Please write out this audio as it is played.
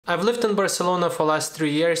I've lived in Barcelona for the last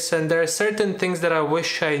 3 years, and there are certain things that I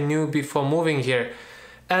wish I knew before moving here.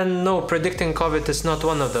 And no, predicting COVID is not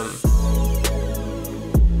one of them.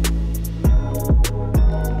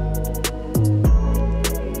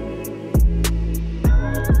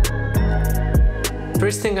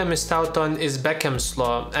 First thing I missed out on is Beckham's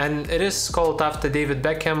Law, and it is called after David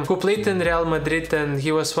Beckham, who played in Real Madrid, and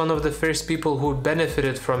he was one of the first people who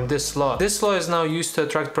benefited from this law. This law is now used to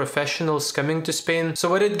attract professionals coming to Spain, so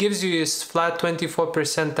what it gives you is flat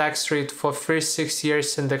 24% tax rate for first 6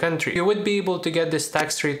 years in the country. You would be able to get this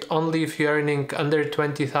tax rate only if you're earning under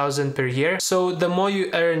 20,000 per year, so the more you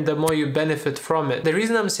earn, the more you benefit from it. The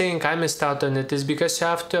reason I'm saying I missed out on it is because you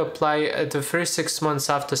have to apply at the first 6 months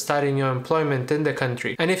after starting your employment in the country.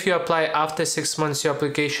 And if you apply after 6 months, your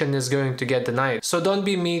application is going to get denied. So don't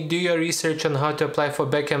be me, do your research on how to apply for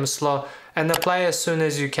Beckham's Law and apply as soon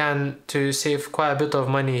as you can to save quite a bit of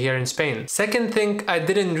money here in Spain. Second thing, I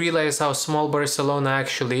didn't realize how small Barcelona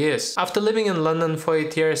actually is. After living in London for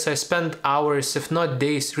 8 years, I spent hours, if not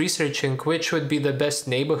days, researching which would be the best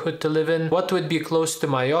neighborhood to live in, what would be close to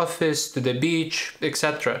my office, to the beach,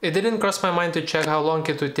 etc. It didn't cross my mind to check how long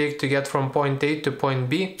it would take to get from point A to point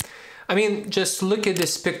B. I mean, just look at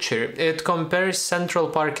this picture. It compares Central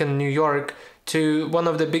Park in New York to one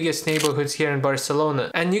of the biggest neighborhoods here in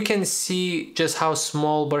Barcelona, and you can see just how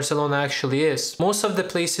small Barcelona actually is. Most of the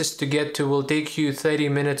places to get to will take you 30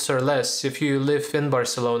 minutes or less if you live in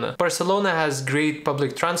Barcelona. Barcelona has great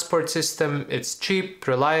public transport system, it's cheap,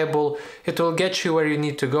 reliable, it will get you where you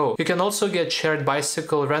need to go. You can also get shared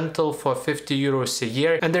bicycle rental for 50 euros a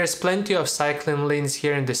year, and there's plenty of cycling lanes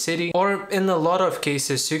here in the city, or in a lot of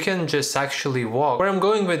cases you can just actually walk. Where I'm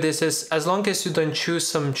going with this is, as long as you don't choose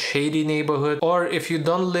some shady neighborhood, or if you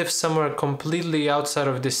don't live somewhere completely outside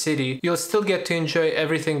of the city, you'll still get to enjoy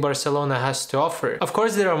everything Barcelona has to offer. Of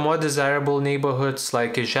course, there are more desirable neighborhoods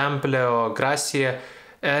like Eixample or Gracia,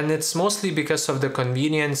 and it's mostly because of the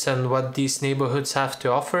convenience and what these neighborhoods have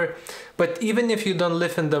to offer. But even if you don't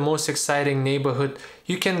live in the most exciting neighborhood,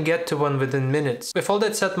 you can get to one within minutes. With all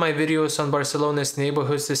that said, my videos on Barcelona's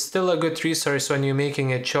neighborhoods is still a good resource when you're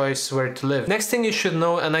making a choice where to live. Next thing you should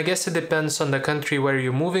know, and I guess it depends on the country where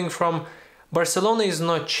you're moving from, Barcelona is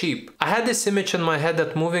not cheap. I had this image in my head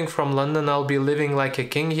that moving from London I'll be living like a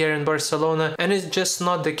king here in Barcelona, and it's just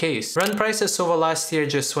not the case. Rent prices over last year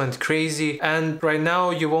just went crazy, and right now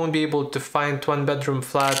you won't be able to find one bedroom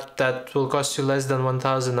flat that will cost you less than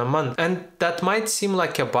 1,000 a month. And that might seem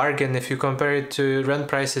like a bargain if you compare it to rent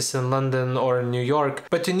prices in London or New York,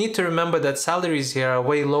 but you need to remember that salaries here are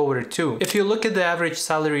way lower too. If you look at the average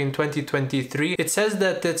salary in 2023, it says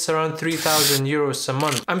that it's around 3,000 euros a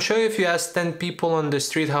month. I'm sure if you ask 10 people on the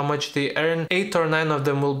street how much they earn, 8 or 9 of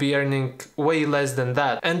them will be earning way less than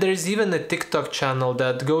that. And there's even a TikTok channel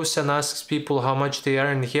that goes and asks people how much they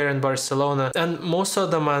earn here in Barcelona, and most of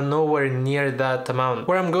them are nowhere near that amount.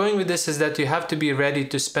 Where I'm going with this is that you have to be ready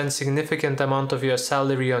to spend significant amount of your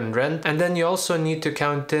salary on rent, and then you also need to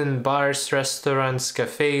count in bars, restaurants,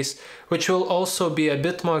 cafes, which will also be a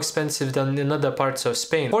bit more expensive than in other parts of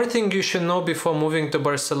Spain. Fourth thing you should know before moving to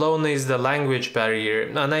Barcelona is the language barrier,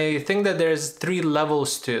 and I think that there's 3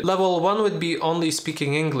 levels to it. Level 1 would be only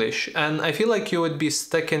speaking English, and I feel like you would be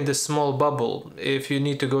stuck in this small bubble. If you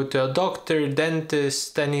need to go to a doctor,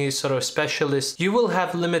 dentist, any sort of specialist, you will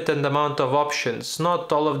have limited amount of options.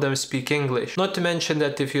 Not all of them speak English. Not to mention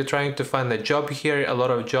that if you're trying to find a job here, a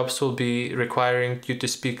lot of jobs will be requiring you to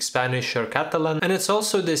speak Spanish or Catalan, and it's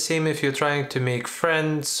also the same if you're trying to make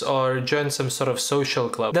friends or join some sort of social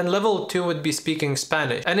club. Then level 2 would be speaking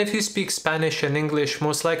Spanish, and if you speak Spanish and English,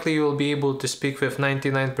 most likely you will be able to speak with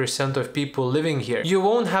 99% of people living here. You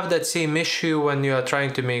won't have that same issue when you are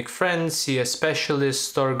trying to make friends, see a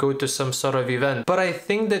specialist, or go to some sort of event. But I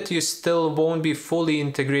think that you still won't be fully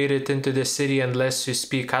integrated into the city unless you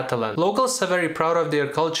speak Catalan. Locals are very proud of their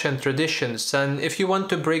culture and traditions, and if you want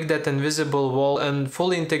to break that invisible wall and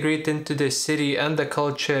fully integrate into the city and the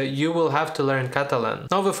culture, you will have to learn Catalan.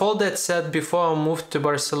 Now, with all that said, before I moved to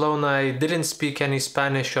Barcelona, I didn't speak any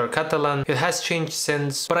Spanish or Catalan. It has changed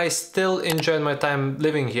since, but I still enjoyed my time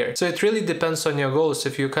living here. So it really depends on your goals.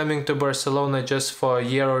 If you're coming to Barcelona just for a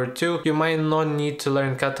year or 2, you might not need to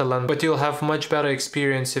learn Catalan, but you'll have much better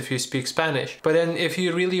experience if you speak Spanish. But then if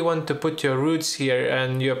you really want to put your roots here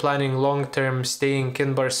and you're planning long-term staying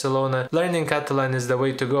in Barcelona, learning Catalan is the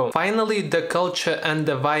way to go. Finally, the culture and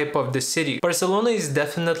the vibe of the city. Barcelona is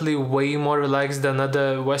definitely way more relaxed than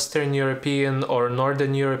other Western European or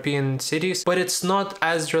Northern European cities, but it's not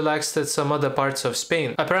as relaxed as some other parts of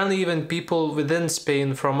Spain. Apparently even people within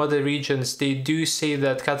Spain from other regions, they do say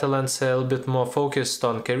that Catalans are a little bit more focused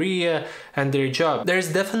on career and their job.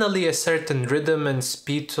 There's definitely a certain rhythm and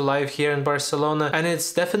speed to life here in Barcelona, and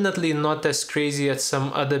it's definitely not as crazy as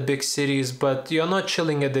some other big cities, but you're not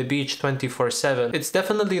chilling at the beach 24/7. It's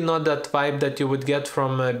definitely not that vibe that you would get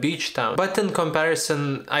from a beach town. But in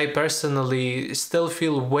comparison, I personally still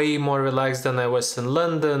feel way more relaxed than I was in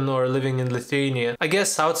London or living in Lithuania. I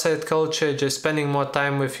guess outside culture, just spending more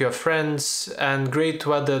time with your friends and great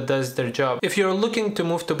weather does their job. If you're looking to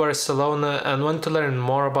move to Barcelona and want to learn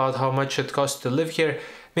more about how much it costs to live here,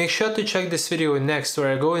 make sure to check this video next,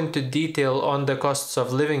 where I go into detail on the costs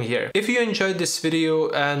of living here. If you enjoyed this video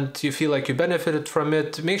and you feel like you benefited from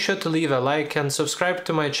it, make sure to leave a like and subscribe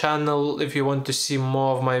to my channel if you want to see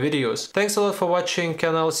more of my videos. Thanks a lot for watching,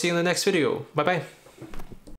 and I'll see you in the next video. Bye bye.